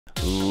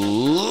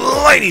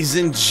Ladies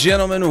and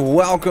gentlemen,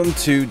 welcome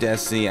to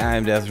Destiny. I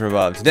am Death from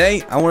Above.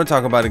 Today, I want to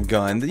talk about a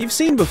gun that you've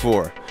seen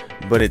before,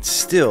 but it's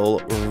still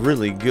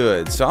really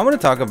good. So I'm going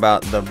to talk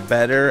about the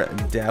Better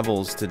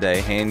Devils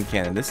today hand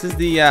cannon. This is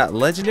the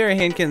legendary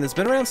hand cannon that's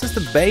been around since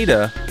the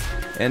beta,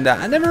 and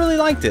I never really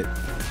liked it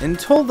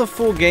until the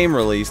full game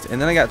released,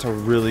 and then I got to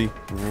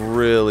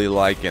really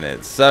liking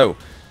it. So,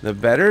 the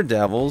Better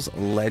Devils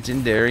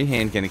legendary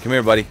hand cannon. Come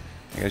here, buddy.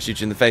 I gotta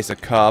shoot you in the face a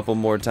couple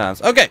more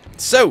times. Okay,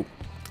 so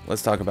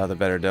let's talk about the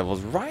Better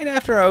Devils right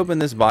after I open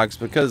this box,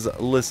 because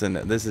listen,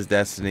 this is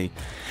Destiny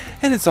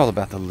and it's all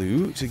about the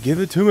loot. Give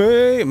it to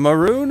me,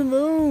 Maroon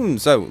Moon.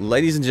 So,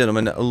 ladies and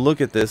gentlemen, look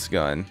at this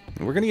gun.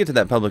 We're gonna get to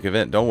that public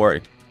event, don't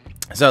worry.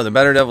 So, the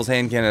Better Devils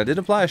hand cannon, I did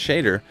apply a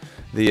shader,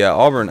 the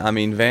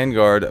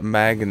Vanguard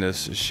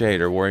Magnus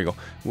shader, War Eagle.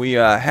 We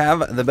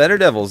have the Better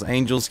Devils,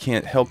 Angels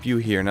Can't Help You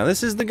Here. Now,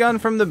 this is the gun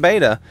from the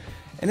beta.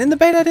 And in the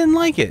beta, I didn't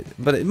like it,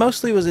 but it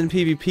mostly was in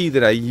PvP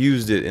that I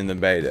used it in the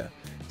beta.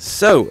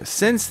 So,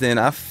 since then,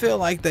 I feel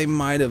like they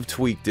might have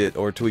tweaked it,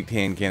 or tweaked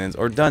hand cannons,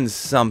 or done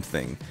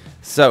something.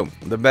 So,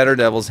 the Better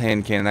Devils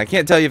hand cannon. I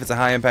can't tell you if it's a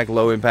high impact,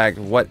 low impact,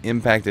 what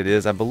impact it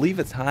is. I believe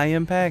it's high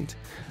impact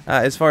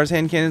as far as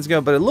hand cannons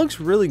go, but it looks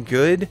really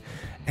good,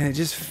 and it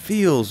just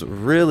feels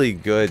really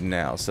good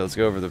now. So, let's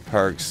go over the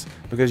perks,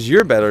 because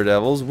your Better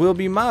Devils will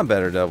be my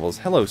Better Devils.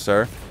 Hello,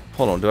 sir.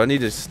 Hold on, do I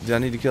need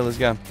to kill this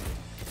guy?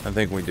 I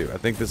think we do. I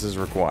think this is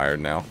required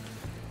now,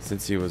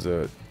 since he was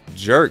a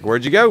jerk.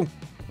 Where'd you go?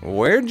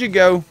 Where'd you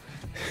go?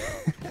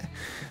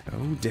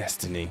 Oh,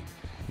 Destiny.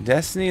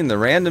 Destiny and the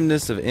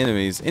randomness of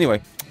enemies.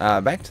 Anyway,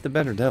 back to the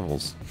Better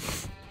Devils.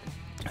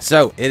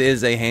 So, it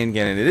is a hand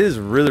cannon. It is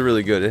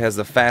really good. It has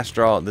the fast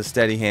draw, the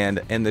steady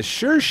hand, and the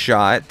sure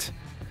shot.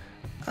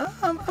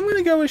 I'm going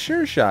to go with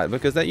sure shot,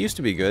 because that used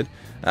to be good.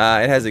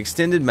 It has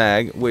extended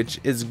mag, which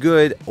is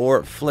good,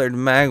 or flared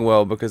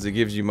magwell, because it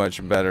gives you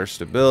much better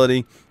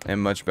stability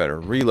and much better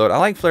reload. I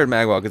like flared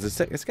magwell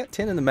because it's got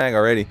 10 in the mag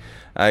already.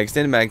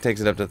 Extended mag takes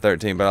it up to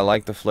 13, but I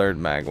like the flared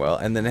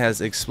magwell. And then it has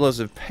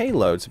explosive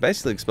payload, so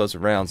basically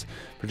explosive rounds.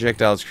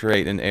 Projectiles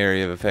create an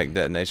area of effect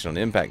detonation on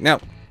impact. Now,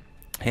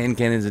 hand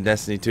cannons in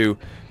Destiny 2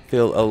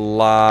 feel a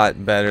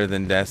lot better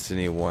than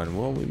Destiny 1.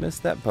 Well, we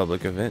missed that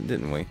public event,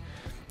 didn't we?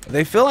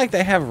 They feel like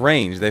they have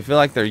range. They feel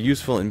like they're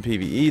useful in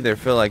PvE. They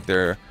feel like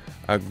they're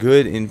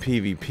good in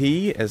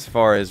PvP as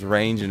far as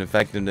range and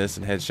effectiveness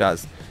and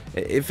headshots.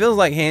 It feels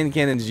like hand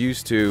cannons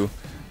used to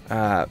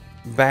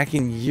back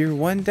in year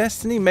 1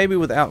 Destiny, maybe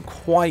without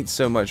quite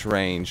so much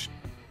range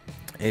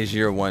as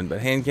year 1.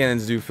 But hand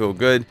cannons do feel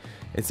good.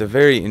 It's a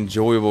very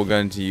enjoyable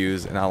gun to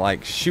use, and I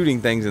like shooting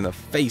things in the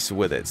face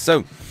with it.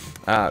 So,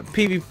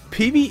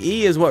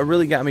 PvE is what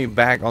really got me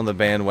back on the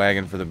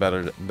bandwagon for the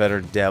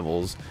Better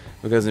Devils.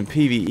 Because in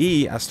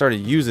PvE, I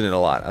started using it a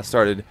lot. I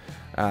started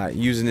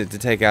using it to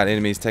take out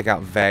enemies, take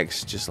out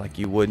Vex, just like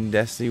you would in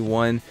Destiny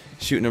 1.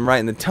 Shooting them right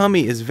in the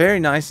tummy is very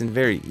nice and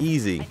very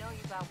easy.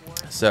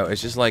 So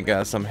it's just like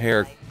some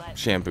hair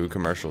shampoo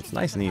commercial. It's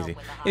nice and easy.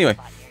 Anyway,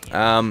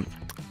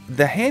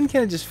 the hand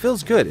cannon just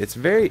feels good. It's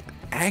very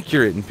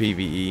accurate in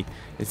PvE.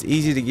 It's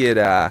easy to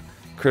get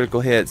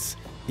critical hits.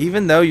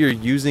 Even though you're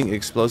using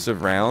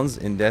explosive rounds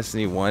in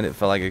Destiny 1, it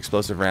felt like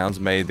explosive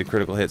rounds made the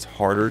critical hits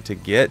harder to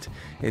get.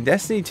 In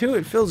Destiny 2,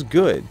 it feels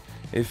good.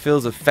 It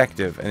feels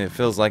effective, and it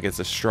feels like it's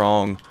a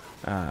strong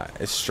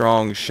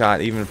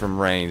shot even from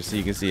range. So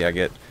you can see I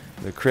get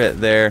the crit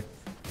there.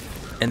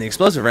 And the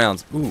explosive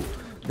rounds, ooh,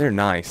 they're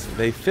nice.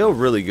 They feel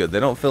really good. They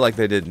don't feel like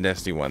they did in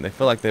Destiny 1. They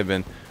feel like they've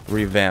been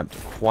revamped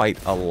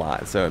quite a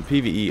lot. So in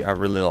PvE, I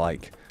really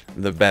like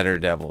the Better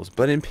Devils.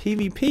 But in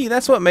PvP,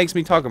 that's what makes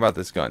me talk about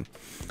this gun.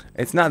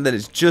 It's not that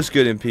it's just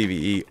good in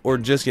PvE or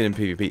just good in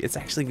PvP. It's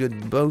actually good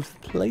in both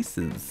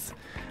places.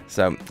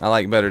 So, I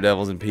like Better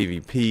Devils in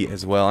PvP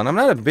as well. And I'm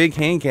not a big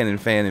hand cannon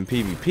fan in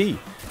PvP.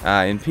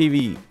 In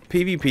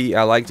PvP,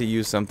 I like to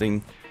use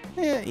something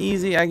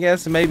easy, I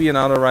guess. Maybe an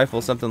auto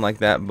rifle, something like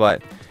that.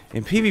 But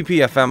in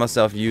PvP, I found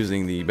myself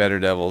using the Better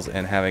Devils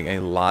and having a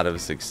lot of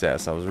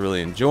success. I was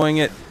really enjoying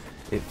it.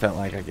 It felt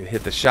like I could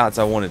hit the shots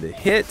I wanted to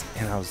hit,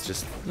 and I was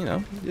just, you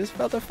know, just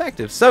felt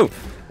effective. So,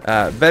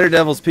 Better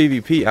Devils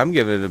PvP, I'm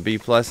giving it a B+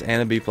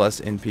 and a B+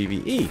 in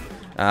PvE.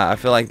 I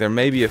feel like there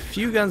may be a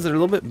few guns that are a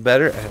little bit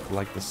better at,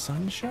 like the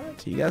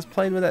Sunshot. You guys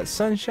played with that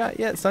Sunshot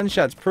yet?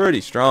 Sunshot's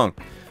pretty strong.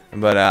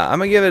 But I'm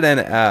going to give it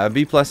a B+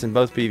 in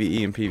both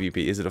PvE and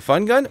PvP. Is it a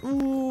fun gun?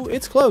 Ooh,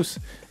 it's close.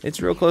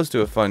 It's real close to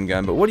a fun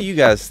gun. But what do you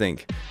guys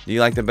think? Do you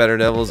like the Better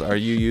Devils? Are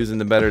you using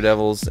the Better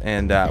Devils?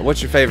 And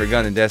what's your favorite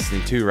gun in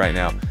Destiny 2 right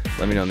now?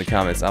 Let me know in the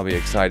comments. I'll be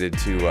excited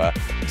to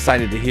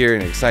hear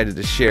and excited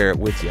to share it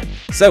with you.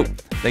 So,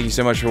 thank you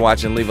so much for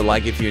watching. Leave a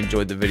like if you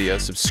enjoyed the video.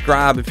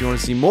 Subscribe if you want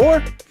to see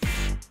more.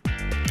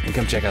 And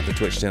come check out the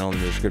Twitch channel in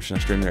the description. I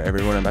stream there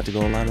every morning. I'm about to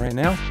go online right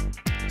now.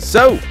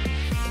 So,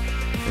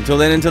 until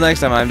then, until next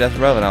time, I'm Death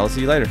from Above, and I will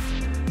see you later.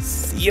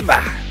 See you,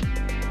 bye.